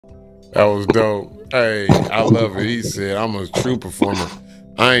That was dope. Hey, I love it. He said, I'm a true performer.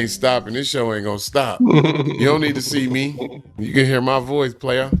 I ain't stopping. This show ain't gonna stop. You don't need to see me. You can hear my voice,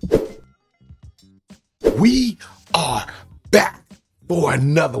 player. We are back for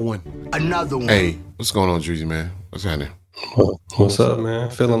another one. Another one. Hey, what's going on, Dreezy, man? What's happening? What's up, man?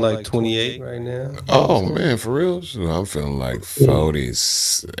 Feeling like 28 right now. Oh, man, for real? I'm feeling like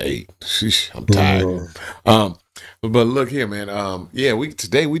 48. Sheesh, I'm tired. But look here, man. Yeah,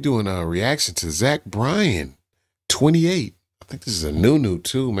 today we doing a reaction to Zach Bryan, 28. I think this is a new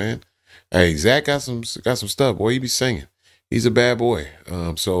too, man. Hey, Zach got some stuff. Boy, he be singing. He's a bad boy.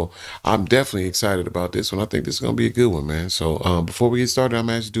 So I'm definitely excited about this one. I think this is gonna be a good one, man. So before we get started, I'm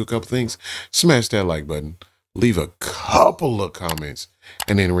gonna ask you to do a couple things. Smash that like button, leave a couple of comments,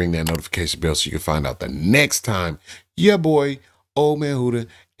 and then ring that notification bell so you can find out the next time your boy Old Man Huda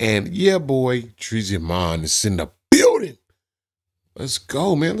and your boy Dreezy Man is in the building. Let's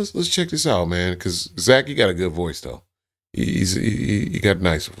go, man. Let's check this out, man. Cause Zach, you got a good voice though. He got a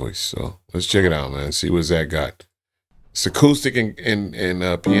nice voice. So let's check it out, man. See what Zach got. It's acoustic and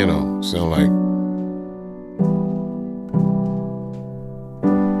piano. Sound like.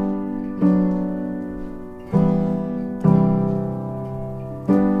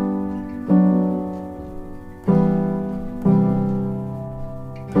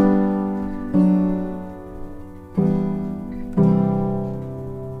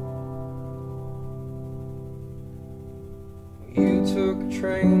 You took a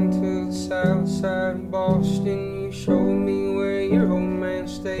train to the south side of Boston. You showed me where your old man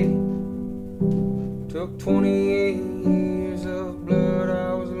stayed. Took 28 years of blood.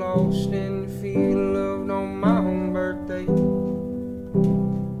 I was lost in the field of love on my own birthday.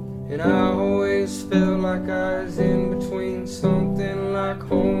 And I always felt like I was in between something like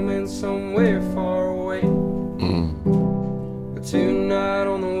home and somewhere far away. But tonight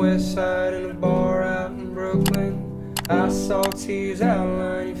on the west side in a bar out in Brooklyn, I saw tears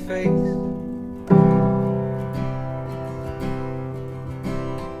outline your face.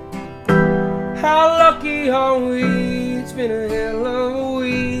 How lucky are we? It's been a hell of a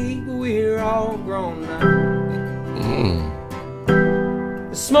week. We're all grown now.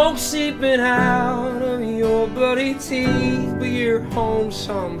 The smoke seeping out of your bloody teeth, but you're home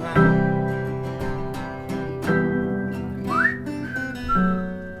somehow.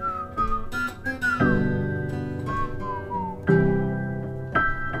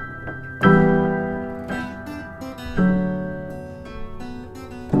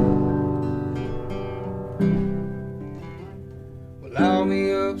 I'll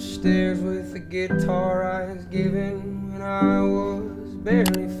be upstairs with the guitar I was given when I was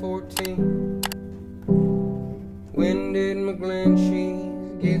barely 14. When did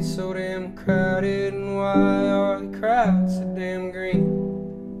McGlinchey's get so damn crowded, and why are the crowds so damn green?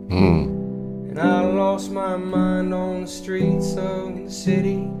 And I lost my mind on the streets of the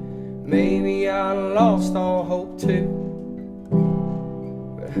city. Maybe I lost all hope too.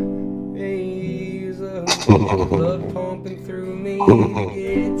 But here's the blood pumping through me to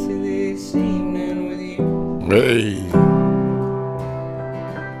get to this evening with you. Hey.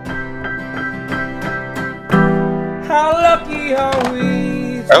 How lucky are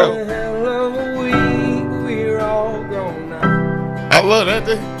we? It's been a hell of a week. We're all grown now. I love that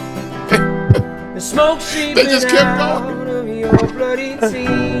thing. The smoke seeping just kept out going. of your bloody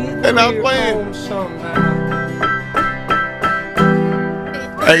teeth. And I'm We're playing. home somehow.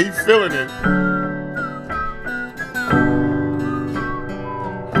 Hey, he feeling it.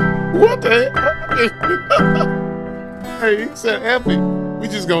 What the heck? Hey, he said F it. We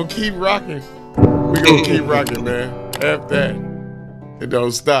just gonna keep rocking. We gonna keep rocking, man. F that. It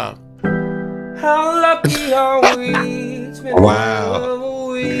don't stop. How lucky are we? It's been a hell of a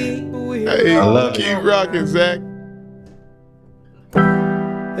week. Hey, keep rocking, Zach.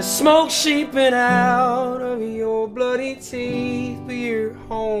 The smoke seeping out of your bloody teeth, but you're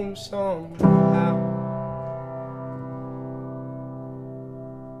home somehow.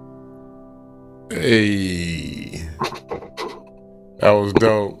 Hey, that was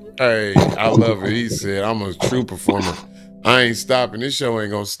dope. Hey, I love it. He said, I'm a true performer. I ain't stopping. This show ain't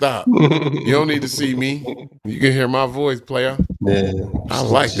gonna stop. You don't need to see me. You can hear my voice, player. Yeah, I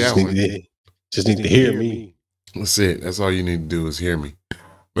like that one. Just need to hear me. That's it. That's all you need to do is hear me.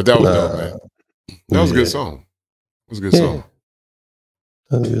 But that was dope, man. That was a good song. It was a good song.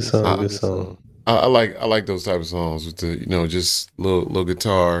 That's a good song. Good song. I like those type of songs with the just little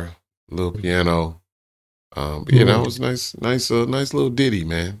guitar, little piano. But yeah, that was nice little ditty,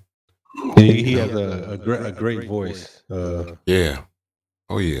 man. He has a great voice. Yeah.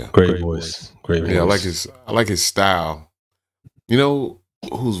 Oh yeah. Great voice. Great voice. Yeah, I like his style.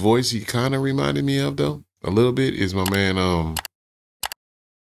 whose voice he kind of reminded me of though a little bit is my man.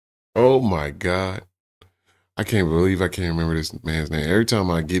 Oh my God, I can't believe I can't remember this man's name. Every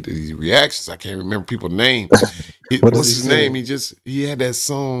time I get these reactions, I can't remember people's name. What does What's he his sing? name? He had that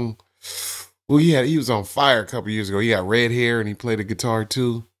song. Well, he was on fire a couple years ago. He got red hair and he played a guitar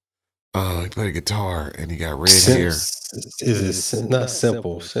too. He played a guitar and he got red hair. Is it not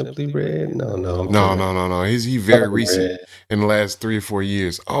simple? Simply Red? No, I'm No, tripping. no, no, no. He very Something recent Red. in the last 3 or 4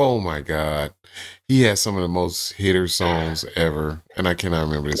 years. Oh my God. He has some of the most hitter songs ever. And I cannot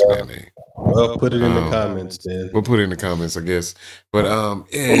remember this man's name. Well, put it in the comments then. We'll put it in the comments, I guess. But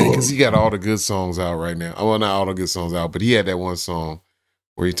yeah, because he got all the good songs out right now. Well, not all the good songs out, but he had that one song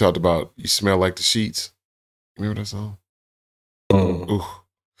where he talked about you smell like the sheets. Remember that song? Ooh,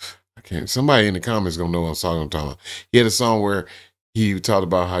 I can't. Somebody in the comments gonna know what song I'm talking about. He had a song where he talked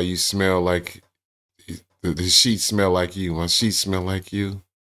about how you smell like the sheets smell like you. My sheets smell like you.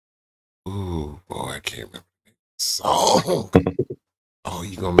 Ooh, boy, I can't remember the song. Oh,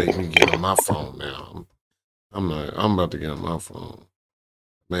 you gonna make me get on my phone now. I'm not. I'm about to get on my phone,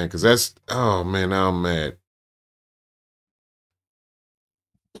 man. Because that's. Oh man, now I'm mad.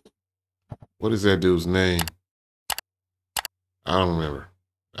 What is that dude's name? I don't remember.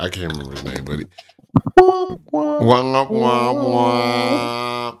 I can't remember his name, but womp womp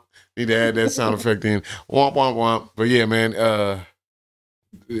womp. Need to add that sound effect in. Womp womp womp. But yeah, man.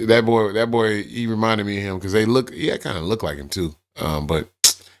 That boy, he reminded me of him because I kind of look like him too. But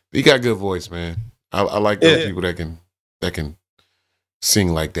he got a good voice, man. I like those people that can sing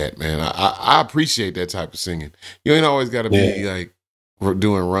like that, man. I appreciate that type of singing. You ain't always got to be like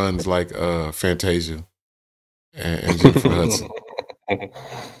doing runs like Fantasia and Jennifer Hudson.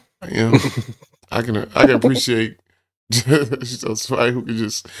 You know, I can appreciate somebody who can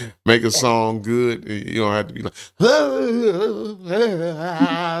just make a song good. You don't have to be like,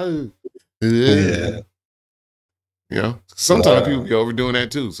 Yeah. you know. Sometimes people be overdoing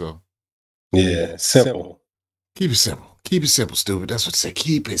that too. So yeah, simple. Keep it simple. Keep it simple, stupid. That's what they say.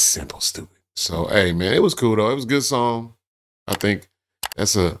 Keep it simple, stupid. So hey, man, it was cool though. It was a good song. I think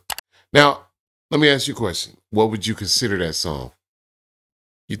that's a. Now, let me ask you a question. What would you consider that song?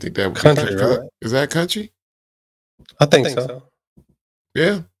 You think that would Country, be, right? is that country? I think so.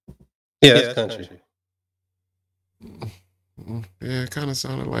 Yeah. Yeah, it's country. Yeah, it kind of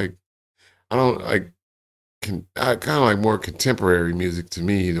sounded like I don't like. I kind of like more contemporary music to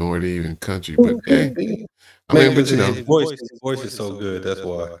me than what even country. But hey, I mean, but you know, his voice is so good. That's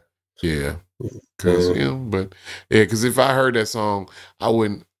why. yeah. Because you know, but yeah, because if I heard that song, I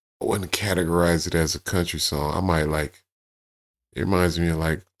wouldn't categorize it as a country song. I might like. It reminds me of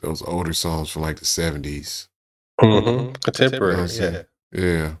like those older songs from like the 70s. Contemporary,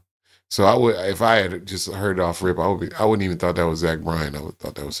 Yeah. So I would, if I had just heard it off rip, I wouldn't even thought that was Zach Bryan. I would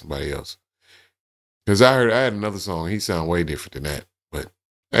thought that was somebody else. Because I had another song. He sound way different than that. But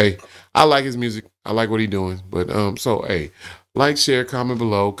hey, I like his music. I like what he doing. But so hey, like, share, comment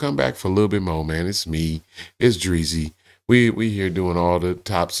below. Come back for a little bit more, man. It's me. It's Dreezy. We here doing all the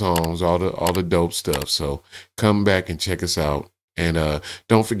top songs, all the dope stuff. So come back and check us out. And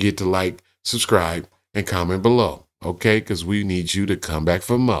don't forget to like, subscribe, and comment below. Okay? Because we need you to come back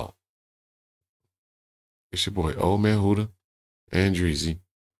for more. It's your boy, Old Man Huda and Dreezy.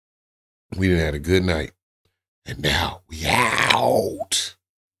 We done had a good night. And now we out.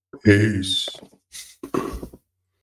 Peace.